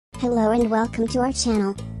Hello and welcome to our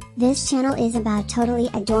channel. This channel is about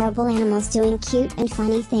totally adorable animals doing cute and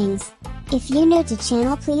funny things. If you're new to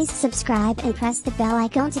channel, please subscribe and press the bell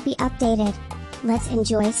icon to be updated. Let's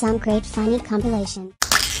enjoy some great funny compilation.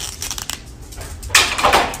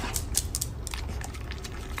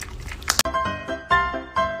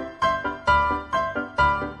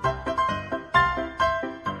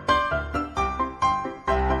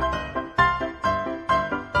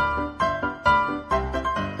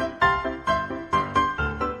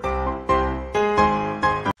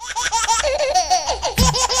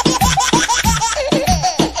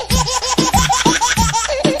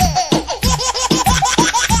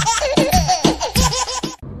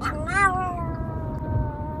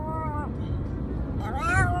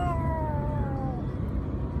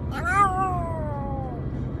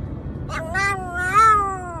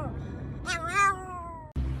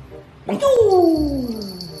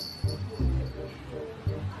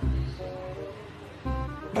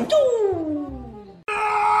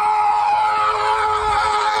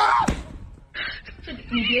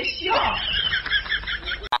你别笑。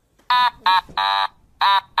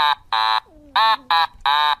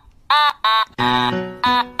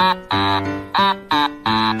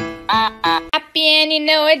Happy and you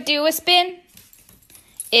know it, do a spin.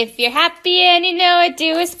 If you're happy and you know it,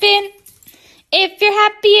 do a spin. If you're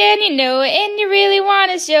happy and you know it, and you really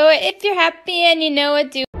want to show it. If you're happy and you know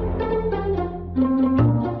it, do.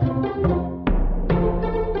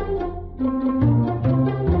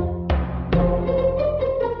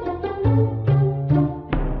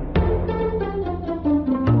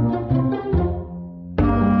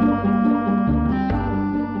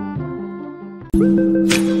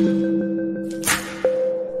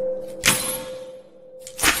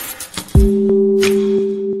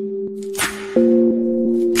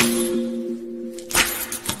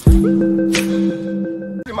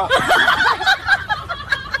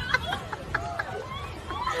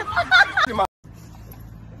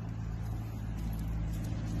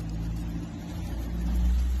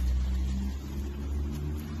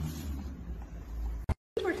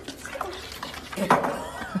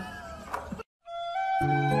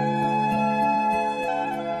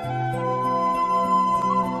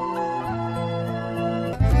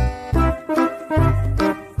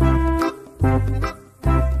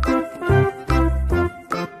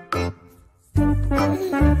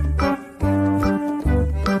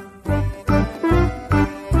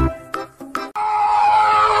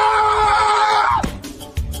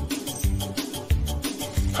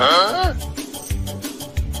 Huh?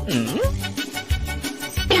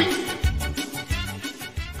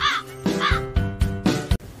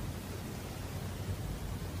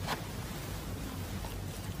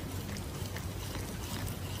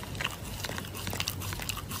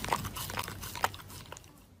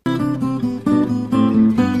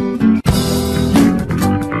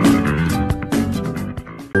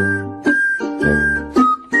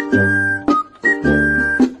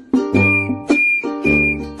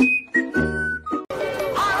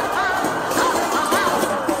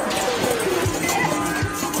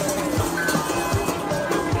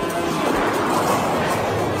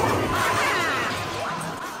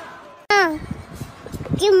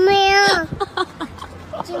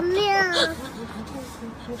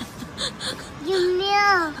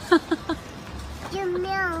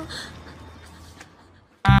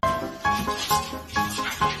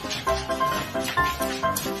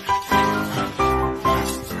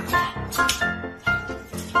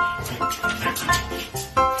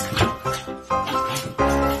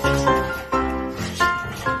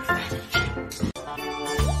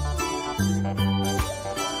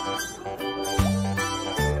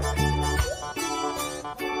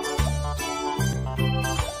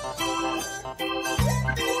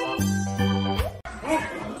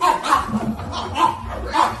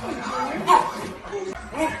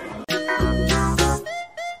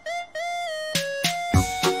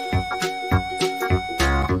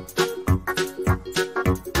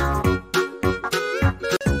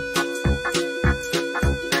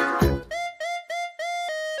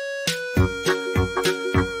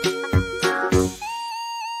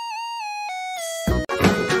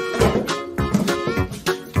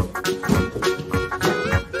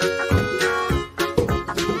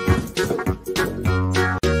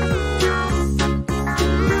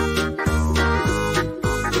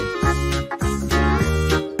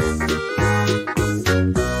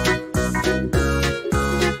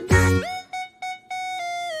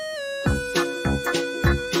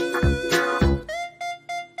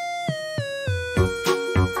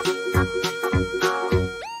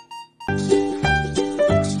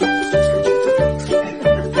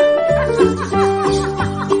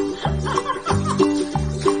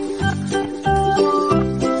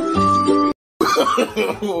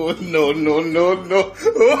 Oh, no, no, no, no.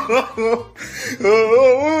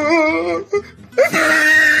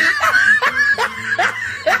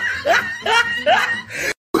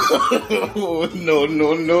 Oh, no,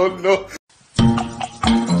 no, no, no.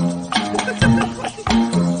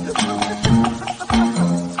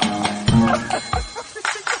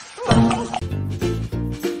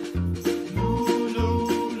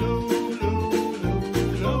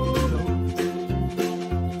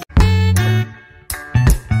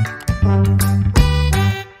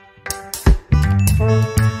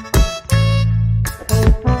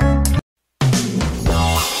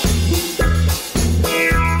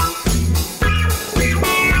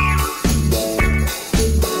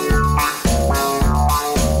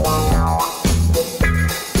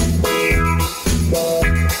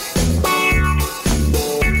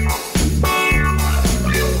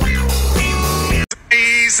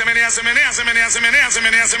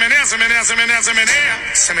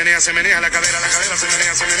 Se menea la cadera, se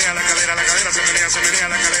menea la cadera, se menea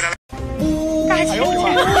la cadera.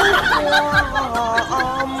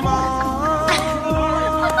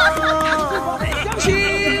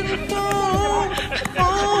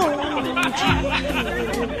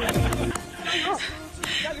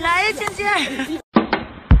来呀，静静。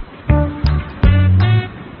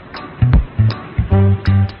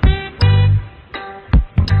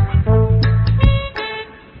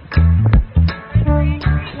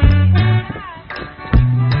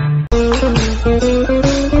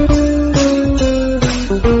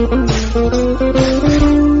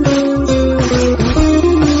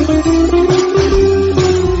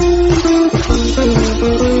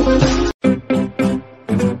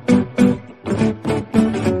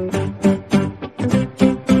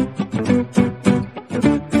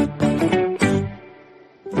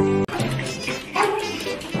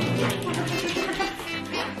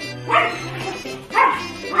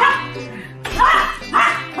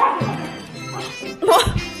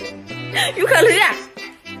有可能啊。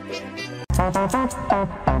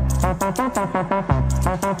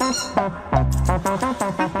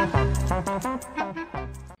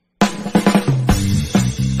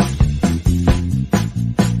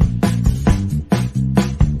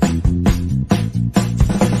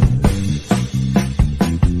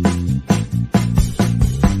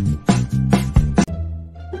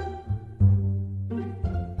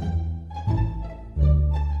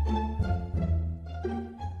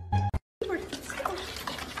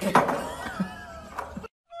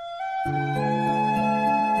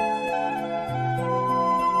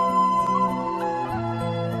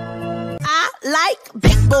Like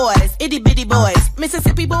big boys, itty bitty boys,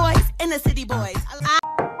 Mississippi boys, and the city boys.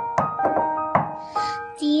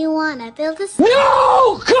 Do you want to build a...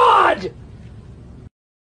 No, God!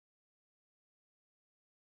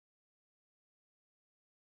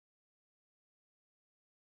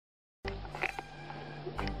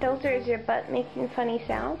 Dozer, is your butt making funny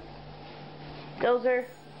sounds? Dozer,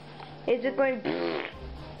 is it going...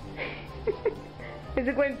 Is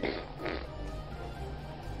it going...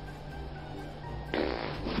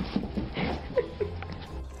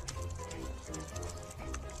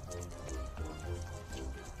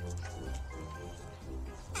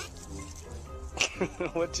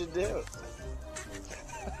 What'd you do?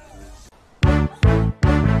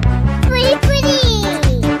 Pretty, pretty!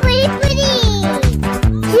 Pretty, pretty!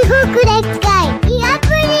 すごくでっかい！いや、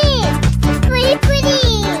pretty! Pretty, pretty!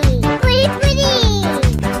 Pretty, pretty!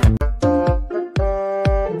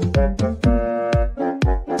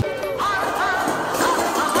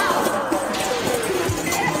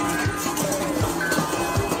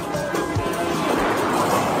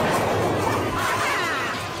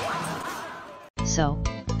 So,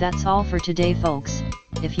 that's all for today folks.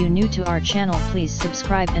 If you new to our channel, please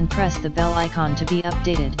subscribe and press the bell icon to be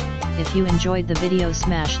updated. If you enjoyed the video,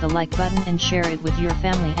 smash the like button and share it with your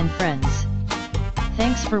family and friends.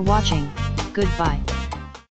 Thanks for watching. Goodbye.